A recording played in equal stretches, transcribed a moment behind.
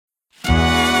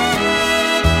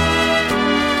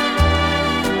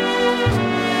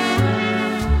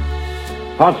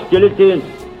Hostilities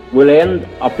will end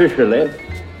officially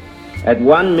at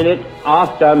 1 minute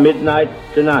after midnight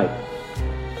tonight,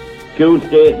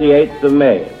 Tuesday the 8th of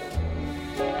May.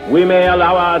 We may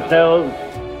allow ourselves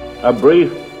a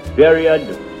brief period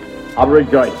of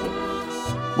rejoicing.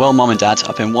 Well, Mum and Dad,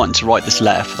 I've been wanting to write this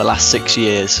letter for the last 6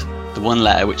 years. The one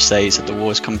letter which says that the war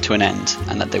has come to an end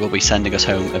and that they will be sending us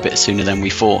home a bit sooner than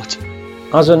we thought.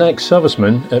 As an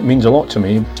ex-serviceman, it means a lot to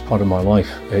me. It's part of my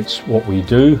life. It's what we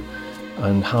do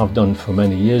and have done for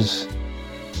many years.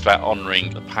 It's about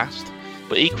honouring the past,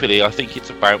 but equally I think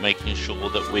it's about making sure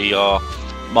that we are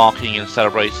marking and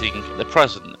celebrating the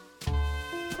present.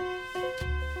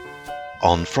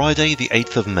 On Friday the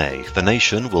 8th of May, the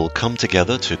nation will come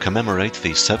together to commemorate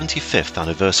the 75th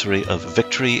anniversary of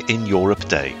Victory in Europe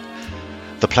Day.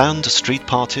 The planned street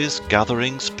parties,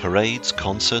 gatherings, parades,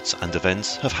 concerts and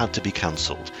events have had to be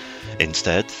cancelled.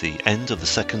 Instead, the end of the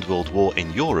Second World War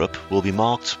in Europe will be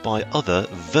marked by other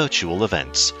virtual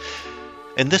events.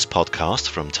 In this podcast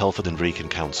from Telford and Wrekin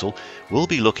Council, we'll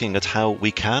be looking at how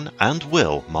we can and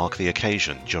will mark the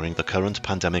occasion during the current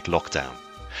pandemic lockdown.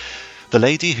 The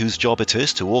lady whose job it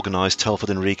is to organise Telford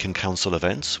and Wrekin Council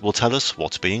events will tell us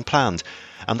what's being planned,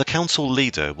 and the council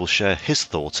leader will share his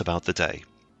thoughts about the day.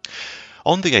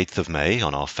 On the 8th of May,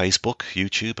 on our Facebook,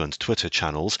 YouTube and Twitter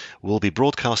channels, we'll be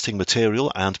broadcasting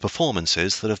material and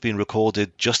performances that have been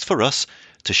recorded just for us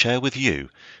to share with you,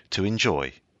 to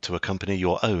enjoy, to accompany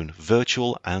your own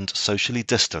virtual and socially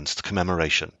distanced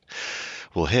commemoration.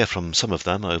 We'll hear from some of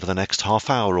them over the next half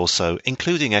hour or so,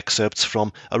 including excerpts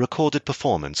from a recorded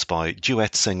performance by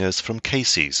duet singers from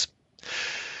Casey's.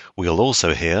 We'll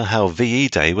also hear how VE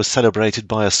Day was celebrated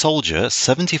by a soldier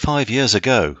 75 years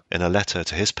ago in a letter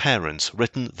to his parents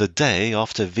written the day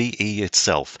after VE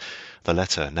itself, the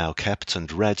letter now kept and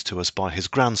read to us by his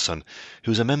grandson,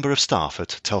 who's a member of staff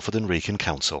at Telford and Wrekin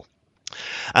Council.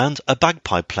 And a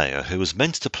bagpipe player who was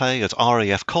meant to play at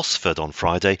RAF Cosford on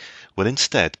Friday will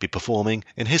instead be performing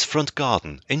in his front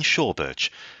garden in Shorebirch,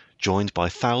 joined by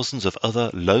thousands of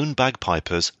other lone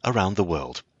bagpipers around the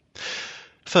world.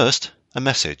 First, a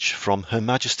message from Her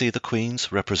Majesty the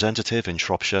Queen's representative in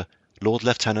Shropshire, Lord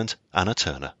Lieutenant Anna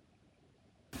Turner.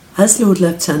 As Lord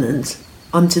Lieutenant,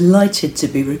 I'm delighted to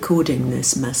be recording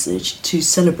this message to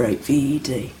celebrate VE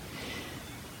Day.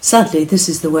 Sadly, this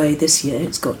is the way this year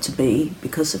it's got to be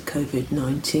because of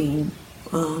COVID-19.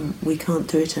 We can't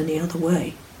do it any other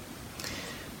way.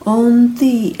 On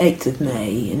the 8th of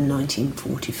May in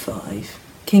 1945,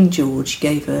 King George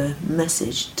gave a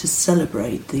message to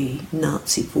celebrate the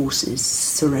Nazi forces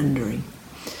surrendering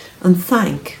and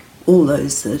thank all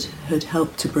those that had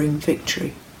helped to bring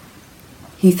victory.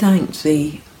 He thanked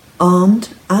the armed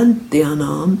and the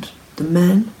unarmed, the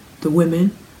men, the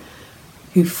women,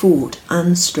 who fought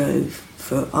and strove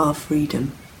for our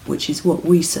freedom, which is what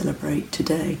we celebrate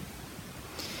today.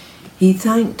 He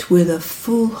thanked with a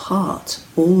full heart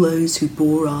all those who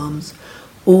bore arms,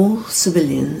 all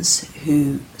civilians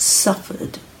who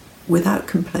suffered without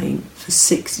complaint for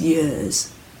 6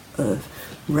 years of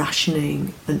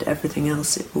rationing and everything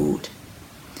else it brought.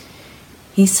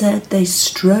 He said they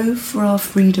strove for our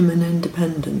freedom and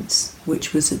independence,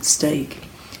 which was at stake,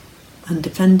 and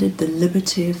defended the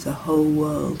liberty of the whole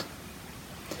world.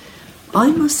 I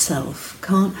myself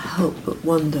can't help but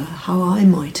wonder how I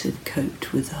might have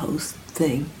coped with the whole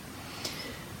thing.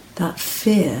 That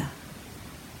fear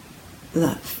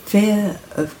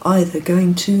of either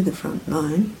going to the front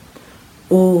line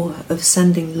or of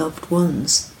sending loved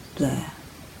ones there,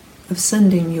 of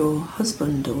sending your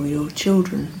husband or your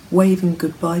children, waving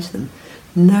goodbye to them,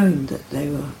 knowing that they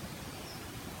were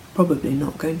probably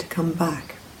not going to come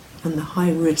back, and the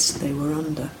high risk they were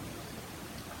under.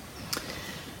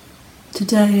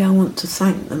 Today I want to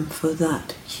thank them for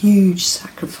that huge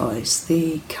sacrifice,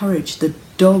 the courage, the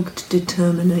dogged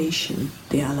determination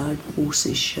the Allied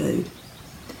forces showed.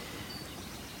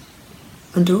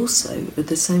 And also, at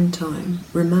the same time,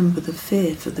 remember the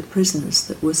fear for the prisoners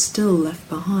that were still left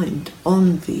behind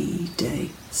on VE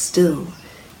Day, still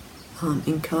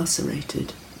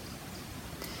incarcerated.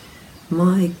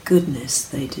 My goodness,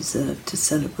 they deserve to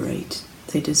celebrate.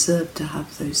 They deserve to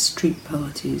have those street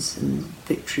parties and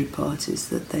victory parties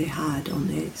that they had on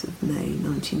the 8th of May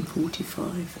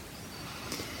 1945.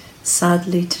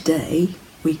 Sadly today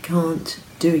we can't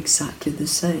do exactly the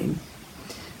same,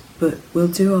 but we'll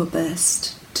do our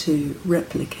best to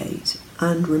replicate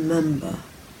and remember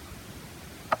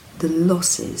the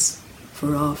losses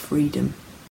for our freedom.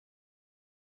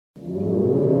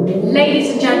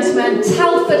 Ladies and gentlemen,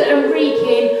 Telford and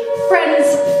Wrekin, friends,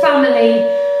 family,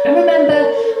 and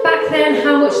remember back then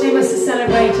how much they must have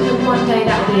celebrated, and one day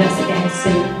that'll be us again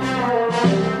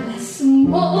soon. Less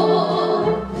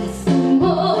more.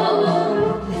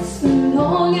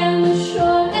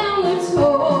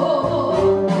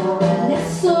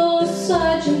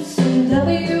 sergeants and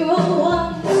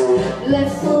W01s.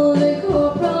 Let's all the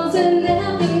corporals and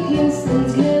every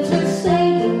Kingston's kids were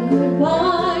saying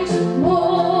goodbye to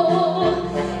war.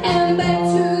 And back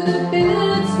to the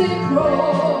billets they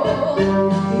crawl.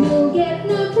 You'll get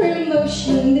no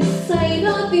promotion this side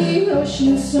of the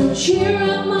ocean, so cheer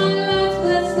up my lads,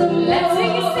 bless them all. Let's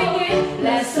sing it,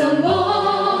 bless them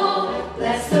all,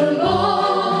 bless them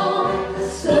all.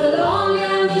 So long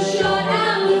and the short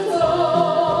and the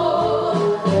tall.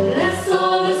 Bless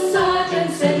all the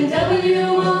sergeants and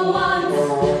W01s.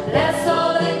 Bless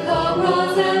all the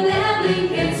corporals and their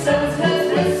Lincoln sons, 'cause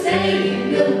they're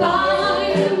saying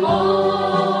goodbye to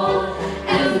all.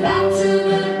 And back to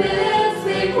the billets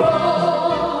they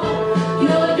crawl.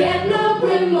 You'll get no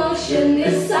promotion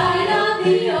this side of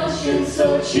the ocean, so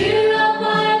cheer up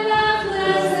my lads,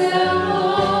 bless them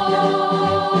all.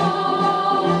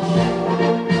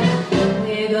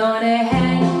 We're gonna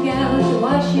hang out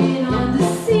washing on the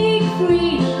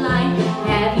Siegfried line.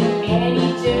 Have you any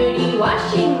dirty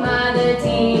washing, Mother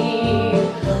dear?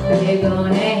 We're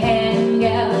gonna hang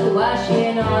out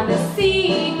washing on the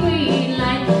Siegfried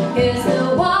line, 'cause the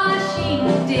washing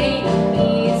day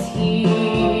is here.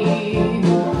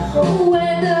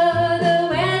 Whether the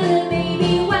weather may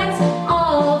be wet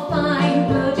or fine,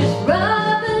 we'll just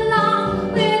rub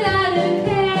along without a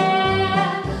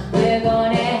care. We're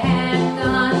gonna hang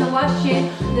on washing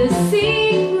the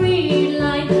Siegfried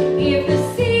line, if the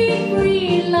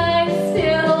Siegfried line's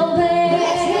still there.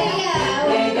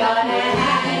 We're gonna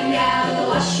hang out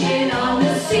washing on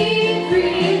the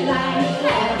Siegfried line.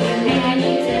 Having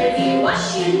any dirty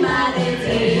washing, Mother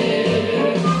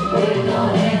dear. We're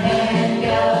gonna hang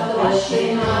out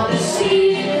washing on the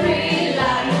Siegfried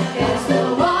line, 'cause the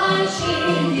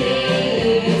washing day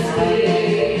is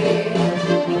here.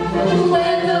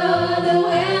 Whether the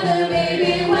weather may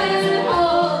be wet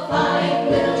or fine,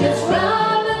 we'll just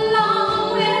run along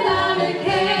without a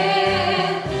care.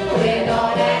 We're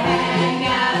gonna hang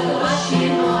out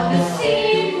washing on the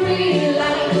Siegfried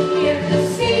line, if the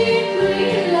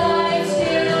Siegfried line's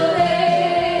still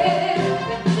there.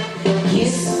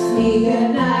 Kiss me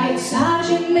goodnight,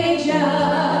 Sergeant Major.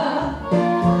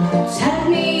 Tuck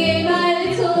me in my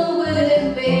little wooden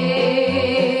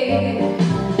bed.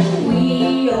 We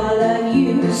all love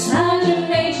you, Sergeant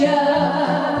Major.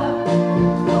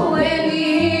 When we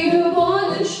hear you born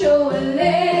and show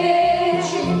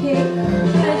electric,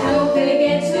 don't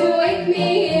forget to wake me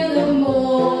in the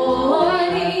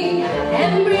morning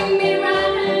and bring me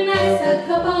round a nice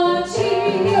cup of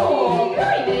tea. Oh,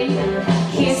 baby.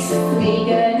 Kiss me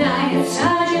goodnight,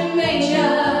 Sergeant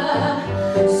Major.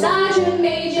 Sergeant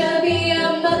Major, be a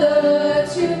mother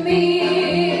to me.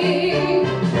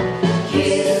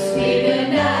 Kiss me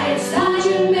goodnight,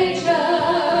 Sergeant Major.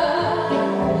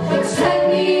 Tuck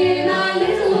me in my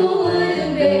little wooden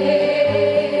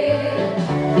bed.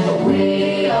 We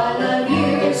all love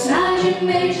you, Sergeant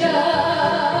Major.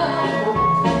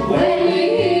 When we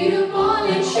hear you born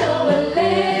and show a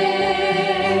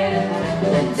leg,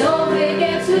 don't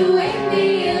forget to wake me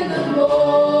in the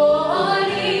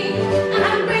morning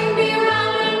and bring me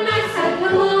round a nice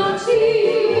cup of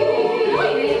tea.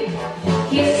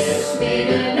 Kiss me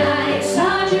goodnight,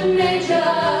 Sergeant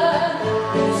Major.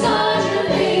 Sergeant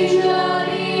Major,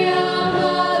 be a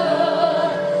mother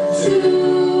to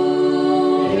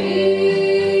me.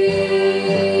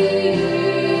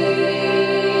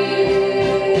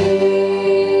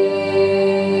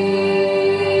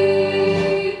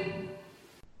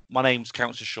 My name's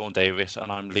Councillor Sean Davis,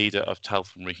 and I'm leader of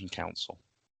Telford and Wrekin Council.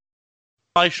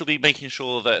 I shall be making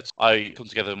sure that I come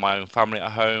together with my own family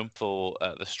at home for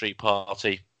the street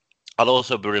party. I'll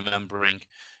also be remembering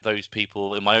those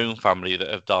people in my own family that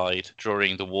have died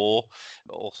during the war,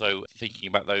 also thinking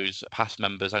about those past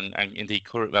members and indeed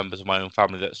current members of my own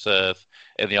family that serve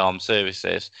in the armed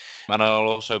services. And I'll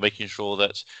also making sure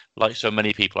that, like so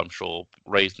many people I'm sure,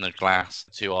 raising a glass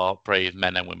to our brave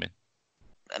men and women.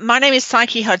 My name is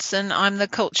Psyche Hudson. I'm the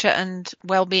Culture and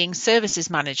Wellbeing Services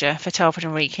Manager for Telford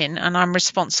and Wrekin, and I'm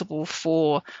responsible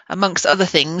for, amongst other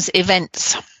things,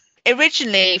 events.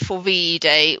 Originally for VE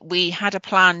Day, we had a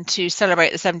plan to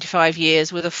celebrate the 75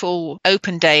 years with a full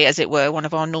open day, as it were, one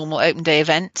of our normal open day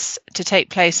events to take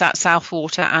place at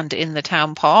Southwater and in the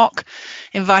town park,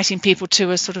 inviting people to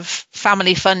a sort of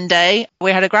family fun day.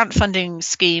 We had a grant funding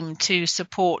scheme to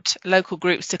support local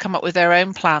groups to come up with their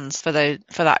own plans for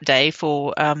that day,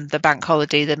 for the bank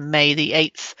holiday, the May the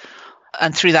 8th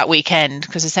and through that weekend,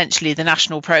 because essentially the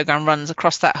national programme runs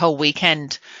across that whole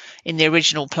weekend in the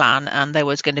original plan, and there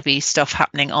was going to be stuff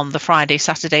happening on the Friday,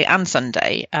 Saturday and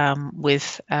Sunday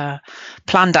with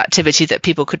planned activity that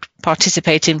people could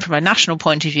participate in from a national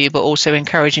point of view, but also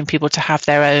encouraging people to have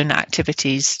their own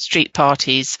activities, street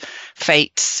parties,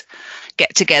 fetes,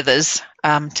 get-togethers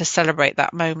to celebrate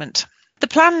that moment. The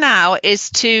plan now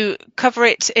is to cover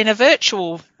it in a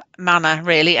virtual manner,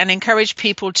 really, and encourage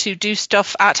people to do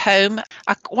stuff at home.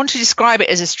 I want to describe it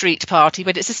as a street party,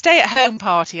 but it's a stay-at-home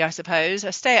party, I suppose.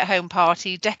 A stay-at-home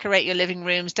party. Decorate your living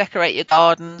rooms, decorate your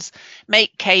gardens,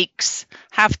 make cakes,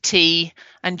 have tea,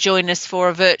 and join us for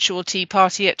a virtual tea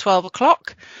party at 12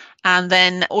 o'clock. And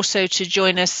then also to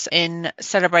join us in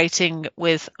celebrating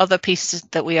with other pieces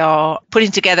that we are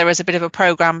putting together as a bit of a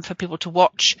programme for people to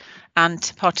watch and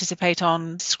to participate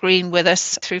on screen with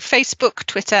us through Facebook,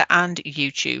 Twitter and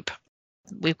YouTube.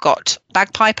 We've got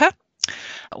bagpiper,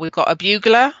 we've got a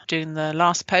bugler doing the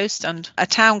last post, and a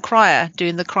town crier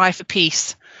doing the cry for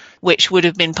peace, which would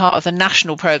have been part of the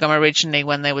national programme originally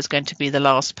when there was going to be the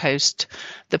last post,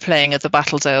 the playing of the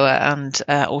Battles O'er, and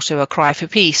also a cry for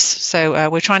peace. So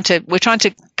we're trying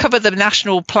to cover the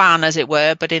national plan, as it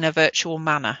were, but in a virtual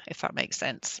manner, if that makes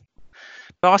sense.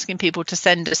 We're asking people to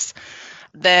send us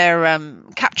their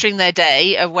capturing their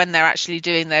day of when they're actually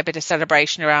doing their bit of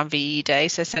celebration around VE Day.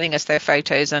 So sending us their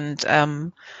photos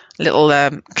and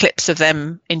little clips of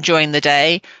them enjoying the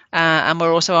day. And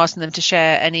we're also asking them to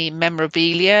share any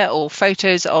memorabilia or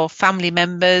photos of family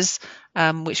members,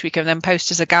 which we can then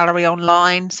post as a gallery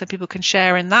online so people can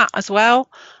share in that as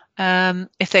well.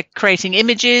 If they're creating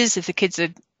images, if the kids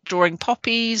are drawing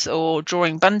poppies or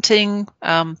drawing bunting,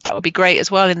 that would be great as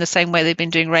well, in the same way they've been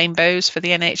doing rainbows for the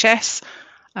NHS.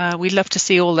 We'd love to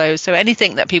see all those. So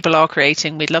anything that people are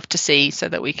creating, we'd love to see, so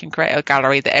that we can create a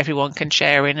gallery that everyone can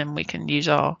share in, and we can use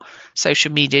our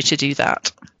social media to do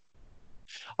that.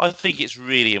 I think it's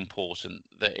really important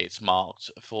that it's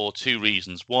marked for two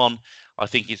reasons. One, I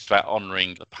think it's about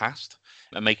honouring the past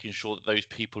and making sure that those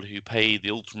people who paid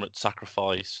the ultimate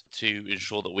sacrifice to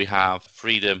ensure that we have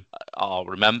freedom are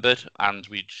remembered, and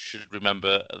we should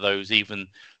remember those even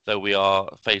though we are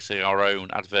facing our own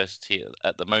adversity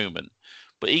at the moment.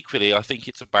 But equally, I think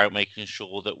it's about making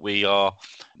sure that we are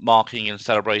marking and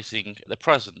celebrating the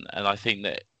present. And I think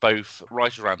that both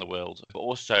right around the world, but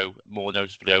also more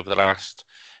notably over the last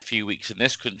few weeks in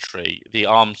this country, the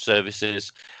armed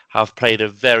services have played a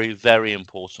very, very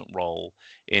important role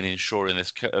in ensuring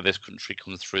this country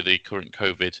comes through the current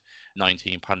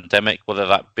COVID-19 pandemic, whether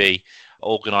that be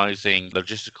organising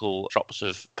logistical drops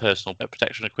of personal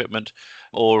protection equipment,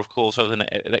 or of course over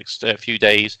the next few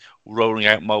days rolling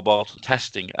out mobile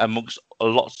testing, amongst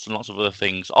lots and lots of other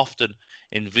things, often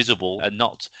invisible and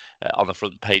not on the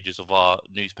front pages of our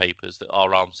newspapers, that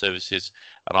our armed services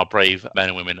and our brave men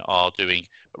and women are doing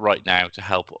right now to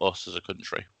help us as a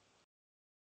country.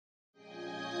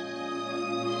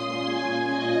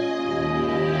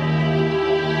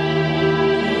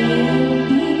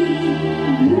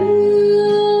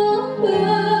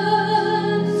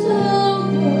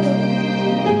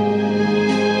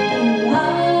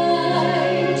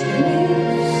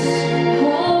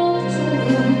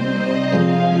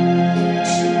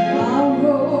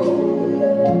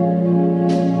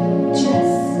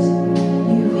 Just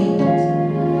you wait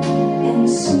and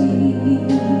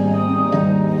see.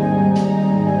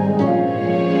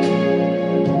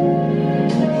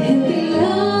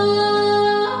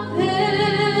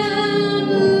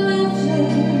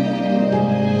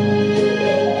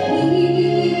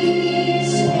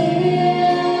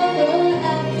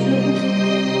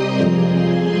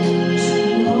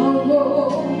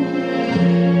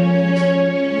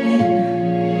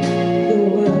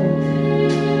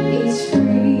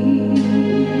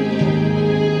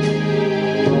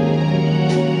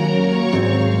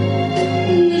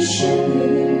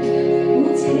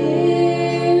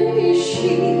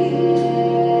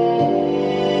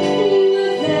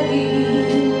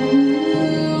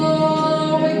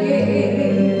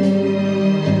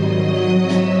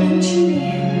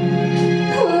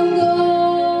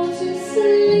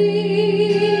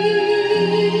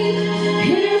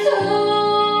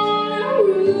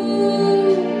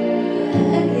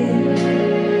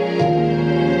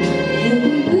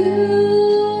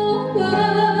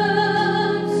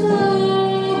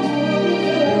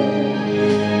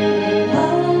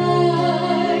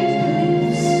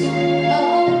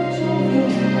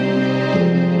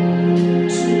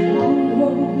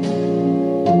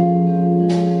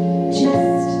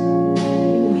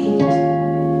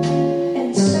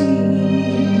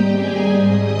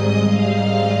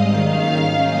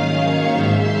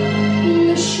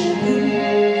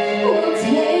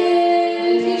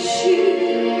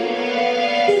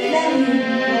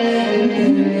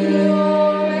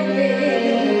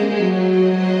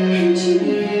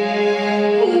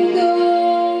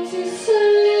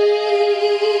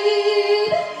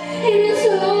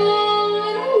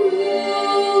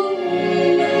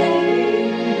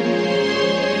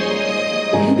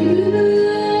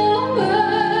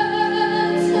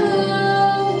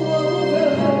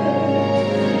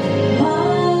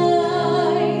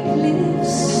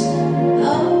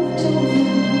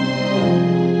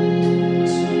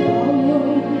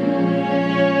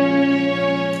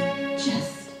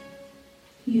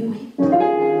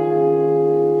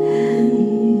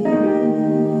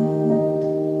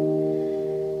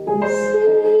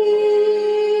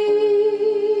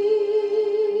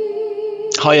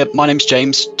 Hi, my name's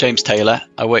James Taylor.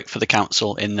 I work for the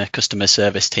council in the customer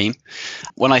service team.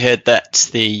 When I heard that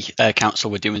the council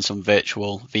were doing some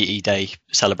virtual VE Day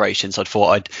celebrations, I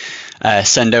thought I'd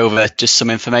send over just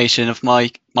some information of my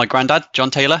granddad,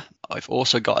 John Taylor. I've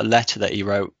also got a letter that he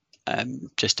wrote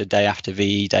just a day after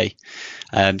VE Day,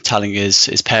 telling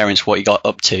his parents what he got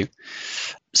up to.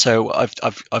 So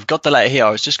I've got the letter here.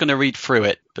 I was just going to read through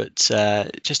it, but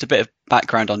just a bit of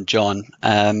background on John.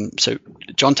 So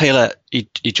John Taylor,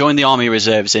 he joined the Army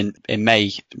Reserves in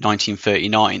May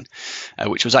 1939,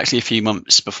 which was actually a few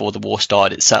months before the war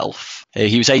started itself.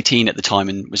 He was 18 at the time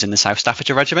and was in the South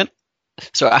Staffordshire Regiment.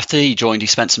 So after he joined, he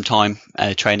spent some time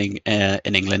training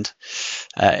in England.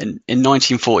 In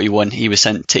 1941, he was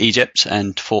sent to Egypt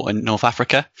and fought in North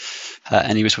Africa,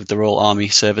 and he was with the Royal Army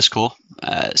Service Corps.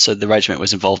 So the regiment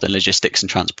was involved in logistics and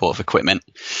transport of equipment.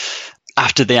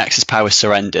 After the Axis powers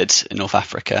surrendered in North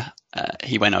Africa,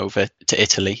 he went over to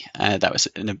Italy. That was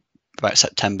in about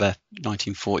September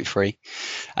 1943,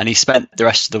 and he spent the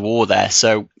rest of the war there.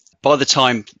 So by the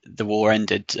time the war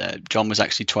ended, John was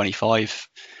actually 25.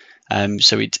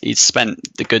 So he'd spent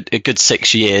a good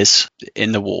 6 years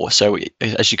in the war. So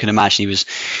as you can imagine,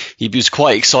 he was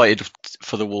quite excited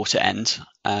for the war to end.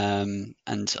 And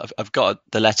I've got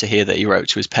the letter here that he wrote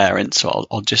to his parents, so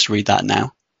I'll just read that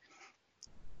now.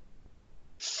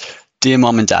 Dear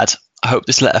Mum and Dad, I hope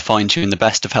this letter finds you in the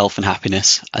best of health and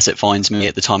happiness, as it finds me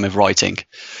at the time of writing.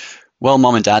 Well,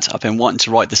 Mum and Dad, I've been wanting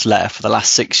to write this letter for the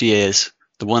last 6 years.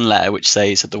 The one letter which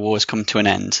says that the war has come to an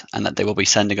end and that they will be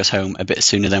sending us home a bit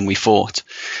sooner than we thought.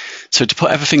 So to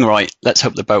put everything right, let's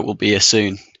hope the boat will be here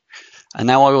soon. And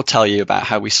now I will tell you about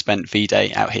how we spent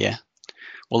V-Day out here.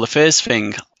 Well, the first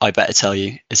thing I better tell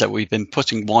you is that we've been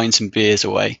putting wines and beers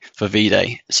away for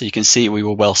V-Day, so you can see we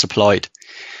were well supplied.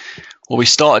 Well, we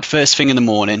started first thing in the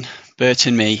morning, Bert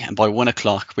and me, and by 1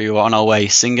 o'clock we were on our way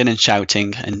singing and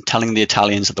shouting and telling the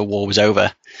Italians that the war was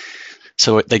over.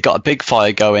 So they got a big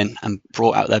fire going and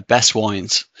brought out their best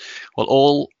wines. Well,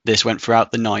 all this went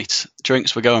throughout the night.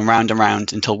 Drinks were going round and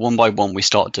round until one by one we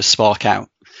started to spark out.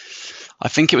 I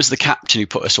think it was the captain who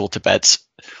put us all to bed.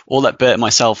 All that Bert and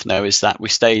myself know is that we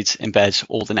stayed in bed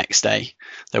all the next day.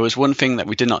 There was one thing that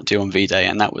we did not do on V-Day,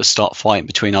 and that was start fighting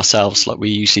between ourselves like we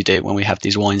usually do when we have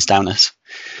these wines down us.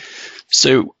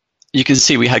 So you can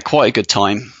see we had quite a good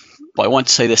time. But I want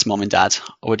to say this, Mum and Dad,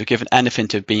 I would have given anything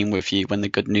to have been with you when the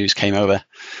good news came over.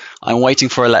 I'm waiting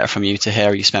for a letter from you to hear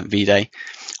how you spent V-Day.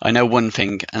 I know one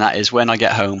thing, and that is when I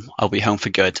get home, I'll be home for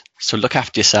good. So look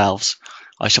after yourselves.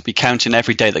 I shall be counting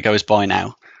every day that goes by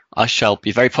now. I shall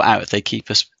be very put out if they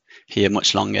keep us here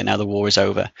much longer now the war is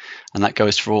over, and that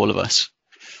goes for all of us.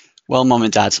 Well, Mum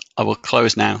and Dad, I will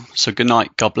close now. So good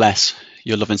night, God bless,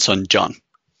 your loving son, John.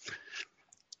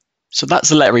 So that's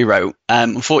the letter he wrote.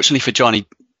 Unfortunately for John,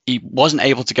 he wasn't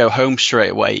able to go home straight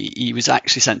away. He was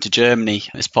actually sent to Germany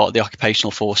as part of the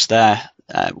occupational force there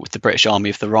with the British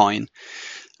Army of the Rhine.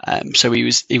 So he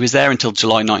was there until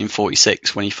July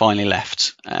 1946 when he finally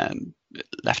left and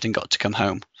got to come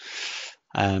home.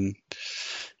 I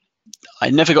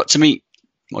never got to meet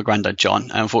my granddad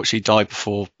John. Unfortunately, died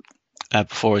before I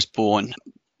was born.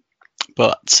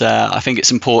 But I think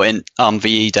it's important on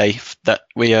VE Day that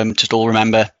we just all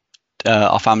remember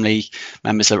our family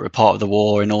members that were part of the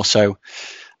war, and also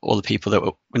all the people that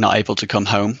were not able to come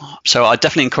home. So I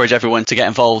definitely encourage everyone to get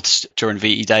involved during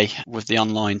VE Day with the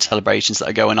online celebrations that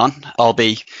are going on. I'll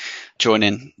be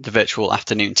joining the virtual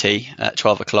afternoon tea at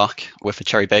 12 o'clock with a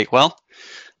cherry bakewell,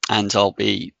 and I'll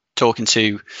be talking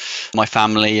to my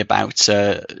family about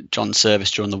John's service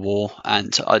during the war.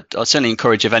 And I'd certainly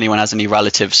encourage, if anyone has any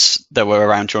relatives that were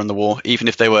around during the war, even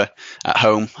if they were at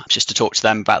home, just to talk to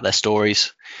them about their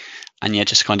stories. And yeah,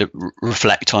 just kind of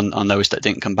reflect on those that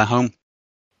didn't come back home.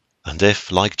 And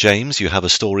if, like James, you have a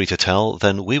story to tell,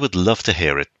 then we would love to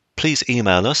hear it. Please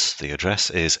email us. The address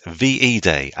is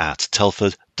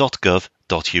veday@telford.gov.uk.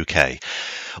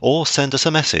 or send us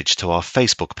a message to our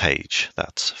Facebook page.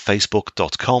 That's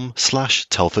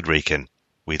facebook.com/Telford Wrekin.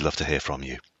 We'd love to hear from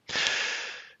you.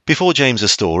 Before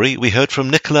James's story, we heard from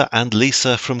Nicola and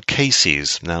Lisa from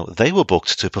Casey's. Now, they were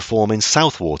booked to perform in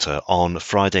Southwater on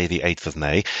Friday the 8th of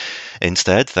May.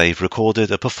 Instead, they've recorded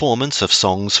a performance of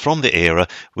songs from the era,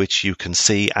 which you can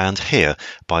see and hear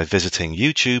by visiting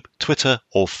YouTube, Twitter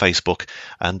or Facebook,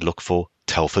 and look for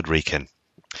Telford Wrekin.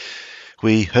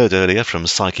 We heard earlier from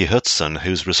Psyche Hudson,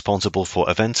 who's responsible for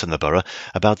events in the borough,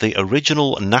 about the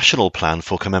original national plan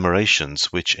for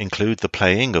commemorations, which include the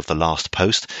playing of the last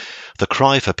post, the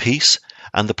cry for peace,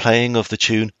 and the playing of the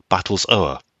tune Battle's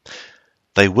O'er.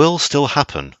 They will still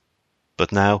happen,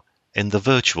 but now in the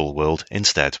virtual world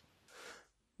instead.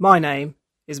 My name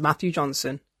is Matthew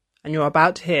Johnson, and you're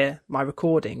about to hear my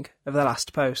recording of the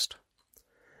last post.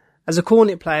 As a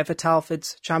cornet player for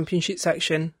Telford's Championship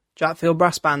section, Jackfield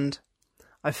Brass Band,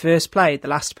 I first played the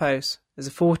last post as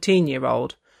a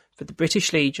 14-year-old for the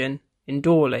British Legion in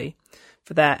Dorley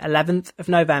for their 11th of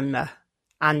November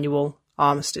annual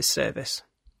armistice service.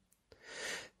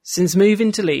 Since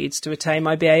moving to Leeds to attain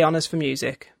my BA Honours for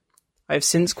Music, I have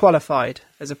since qualified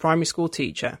as a primary school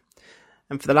teacher,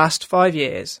 and for the last 5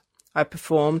 years I have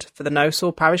performed for the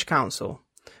Nosal Parish Council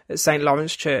at St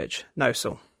Lawrence Church,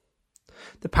 Nosal,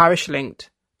 the parish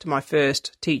linked to my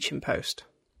first teaching post.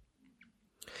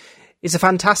 It's a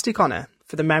fantastic honour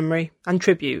for the memory and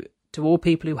tribute to all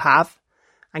people who have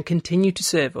and continue to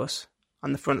serve us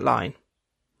on the front line.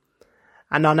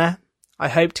 An honour I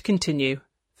hope to continue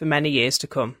for many years to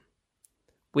come.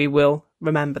 We will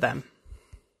remember them.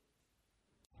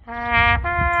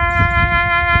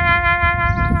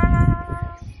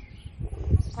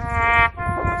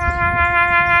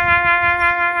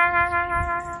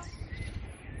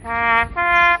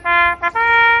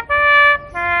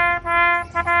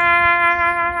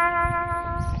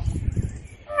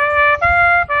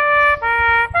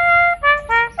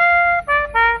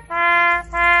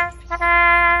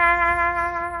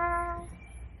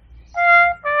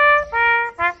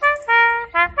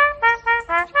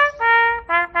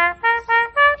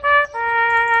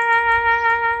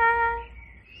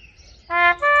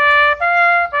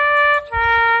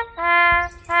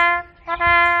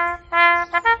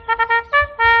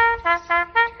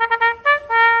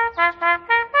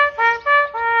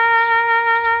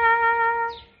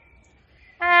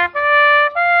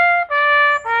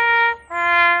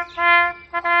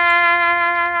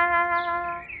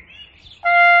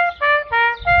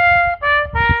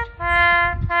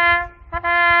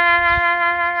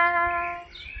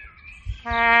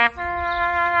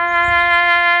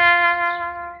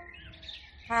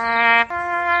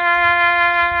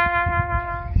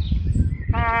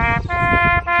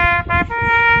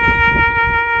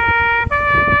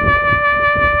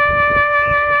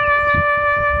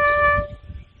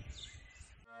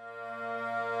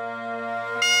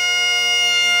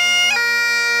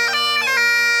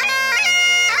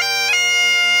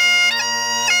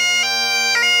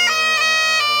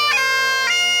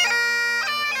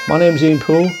 My name's Ian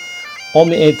Poole. On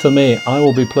the 8th of May I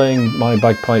will be playing my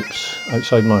bagpipes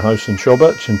outside my house in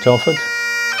Shawbirch in Telford.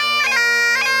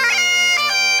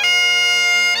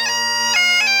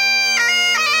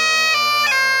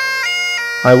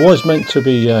 I was meant to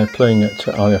be playing at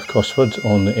RAF Cosford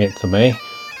on the 8th of May.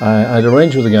 I'd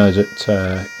arranged with the guys at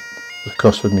the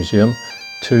Cosford Museum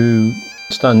to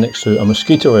stand next to a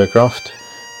Mosquito aircraft,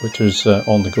 which was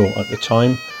on the go at the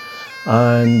time,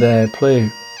 and play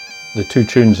the two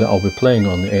tunes that I'll be playing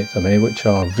on the 8th of May, which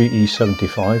are VE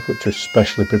 75, which was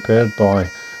specially prepared by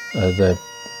the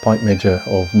Pipe Major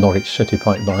of Norwich City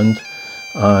Pipe Band,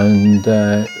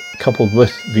 and coupled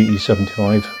with VE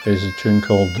 75 is a tune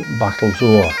called Battle's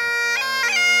O'er.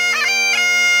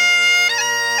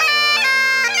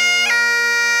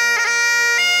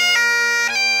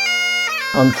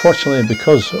 Unfortunately,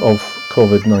 because of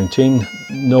COVID-19,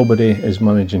 nobody is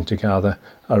managing to gather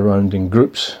around in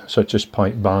groups such as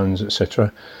pipe bands,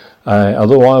 etc.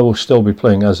 Although I will still be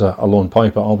playing as a lone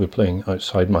piper, I'll be playing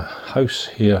outside my house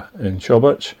here in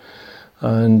Shawbirch,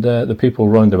 and the people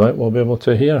round about will be able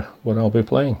to hear what I'll be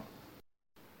playing.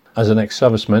 As an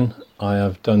ex-serviceman, I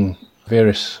have done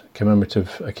various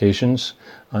commemorative occasions,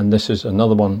 and this is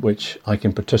another one which I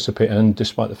can participate in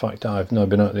despite the fact that I've now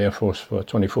been out of the Air Force for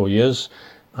 24 years,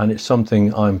 and it's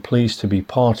something I'm pleased to be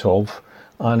part of.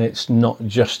 And it's not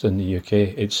just in the UK,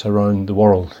 it's around the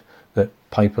world that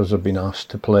pipers have been asked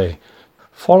to play.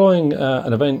 Following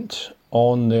an event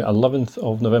on the 11th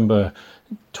of November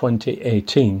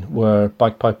 2018, where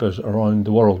bagpipers around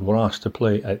the world were asked to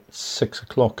play at 6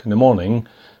 o'clock in the morning,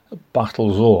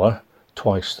 Battle's O'er,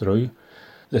 twice through,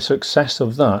 The success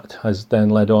of that has then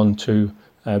led on to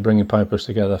bringing pipers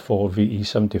together for VE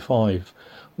 75.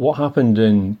 What happened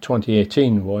in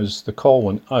 2018 was the call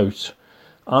went out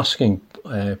asking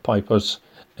pipers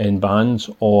in bands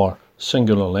or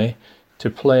singularly to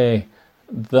play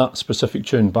that specific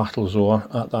tune, Battles O'er,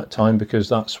 at that time, because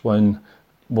that's when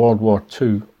World War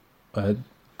II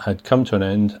had come to an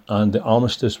end and the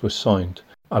armistice was signed.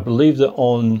 I believe that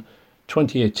on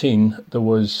 2018 there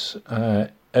was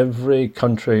every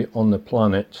country on the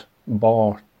planet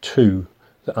bar 2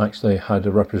 that actually had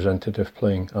a representative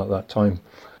playing at that time.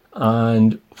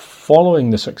 And following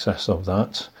the success of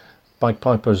that,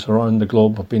 bagpipers around the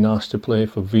globe have been asked to play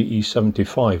for VE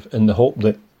 75 in the hope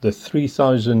that the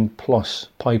 3,000 plus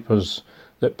pipers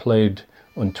that played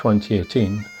on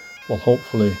 2018 will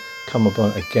hopefully come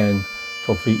about again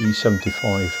for VE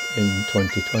 75 in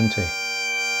 2020.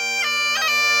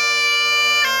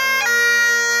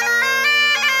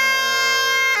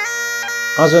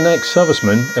 As an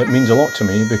ex-serviceman, it means a lot to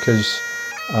me because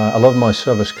I love my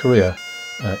service career.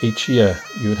 Each year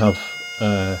you would have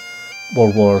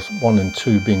World Wars I and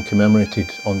II being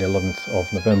commemorated on the 11th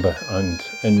of November, and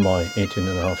in my 18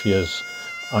 and a half years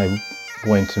I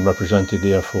went and represented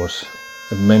the Air Force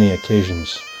on many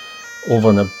occasions. Over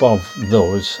and above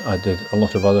those, I did a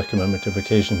lot of other commemorative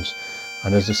occasions,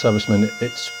 and as a serviceman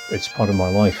it's part of my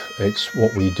life. It's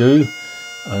what we do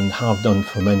and have done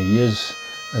for many years,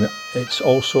 and it's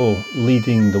also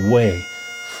leading the way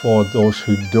for those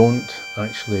who don't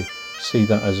actually see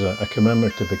that as a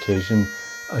commemorative occasion,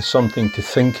 as something to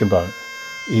think about,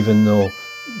 even though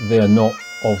they are not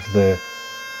of the,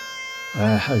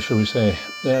 how shall we say,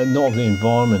 they're not of the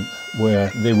environment where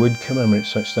they would commemorate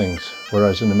such things,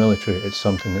 whereas in the military it's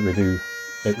something that we do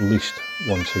at least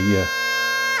once a year.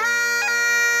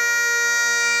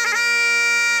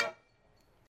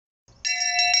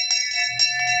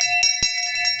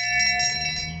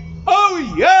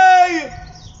 Oh yay!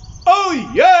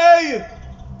 Oh yay!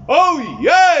 Oh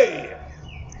yay!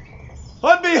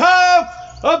 On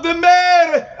behalf of the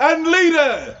Mayor and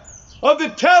Leader of the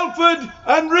Telford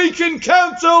and Wrekin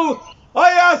Council,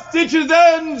 I ask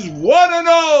citizens, one and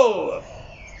all,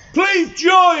 please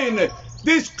join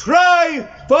this cry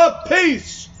for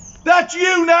peace that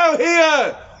you now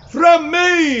hear from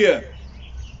me.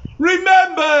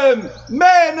 Remember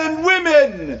men and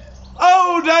women,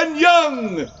 old and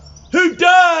young, who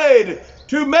died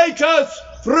to make us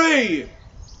free.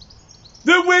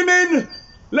 The women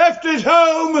left at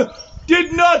home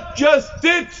did not just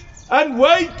sit and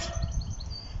wait.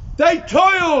 They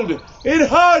toiled in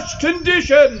harsh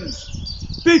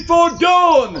conditions before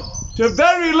dawn to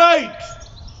very late.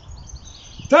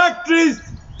 Factories,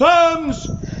 farms,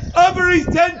 other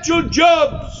essential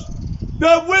jobs,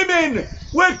 the women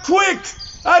were quick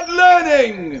at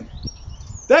learning.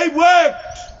 They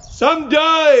worked, some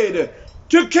died,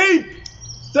 to keep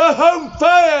the home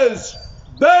fires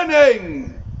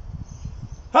burning.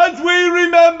 As we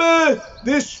remember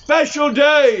this special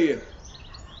day,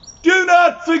 do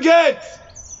not forget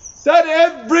that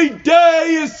every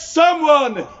day is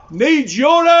someone needs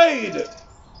your aid.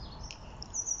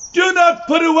 Do not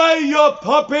put away your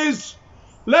poppies,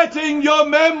 letting your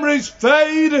memories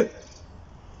fade.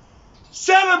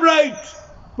 Celebrate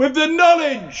with the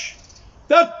knowledge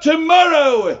that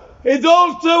tomorrow is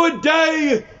also a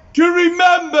day to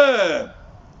remember.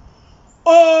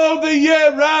 All the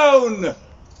year round,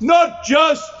 not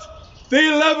just the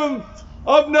 11th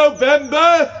of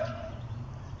November.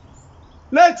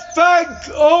 Let's thank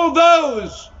all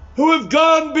those who have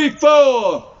gone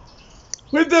before,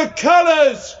 with the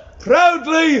colours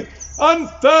proudly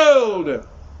unfurled.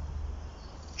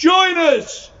 Join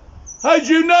us as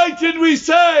united we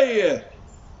say,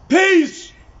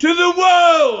 peace to the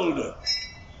world.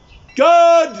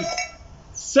 God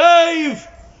save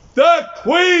the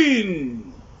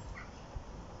Queen.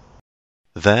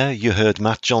 There you heard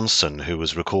Matt Johnson, who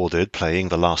was recorded playing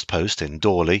the last post in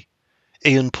Dorley,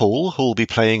 Ian Poole, who will be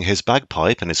playing his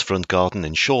bagpipe in his front garden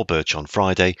in Shawbirch on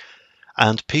Friday,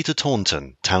 and Peter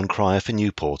Taunton, town crier for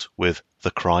Newport, with The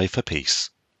Cry for Peace.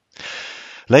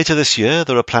 Later this year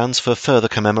there are plans for further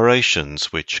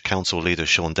commemorations, which Council Leader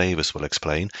Sean Davis will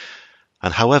explain,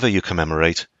 and however you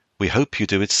commemorate, we hope you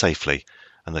do it safely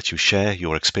and that you share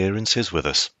your experiences with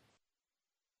us.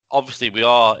 Obviously, we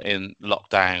are in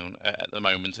lockdown at the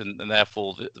moment, and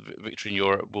therefore the Victory in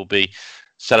Europe will be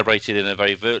celebrated in a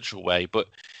very virtual way. But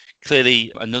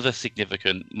clearly, another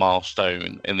significant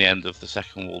milestone in the end of the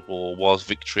Second World War was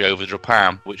victory over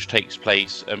Japan, which takes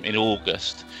place in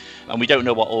August. And we don't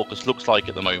know what August looks like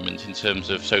at the moment in terms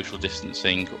of social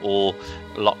distancing or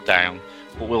lockdown,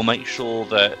 but we'll make sure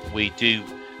that we do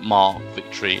mark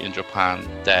Victory in Japan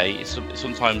Day. It's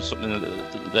sometimes something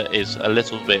that is a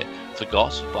little bit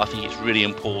forgot, but I think it's really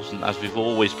important, as we've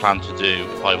always planned to do,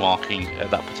 by marking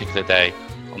that particular day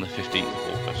on the 15th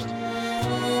of August.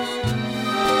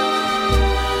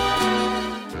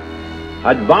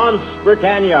 Advance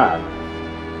Britannia!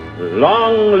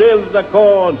 Long live the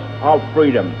cause of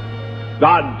freedom!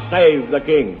 God save the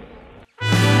King!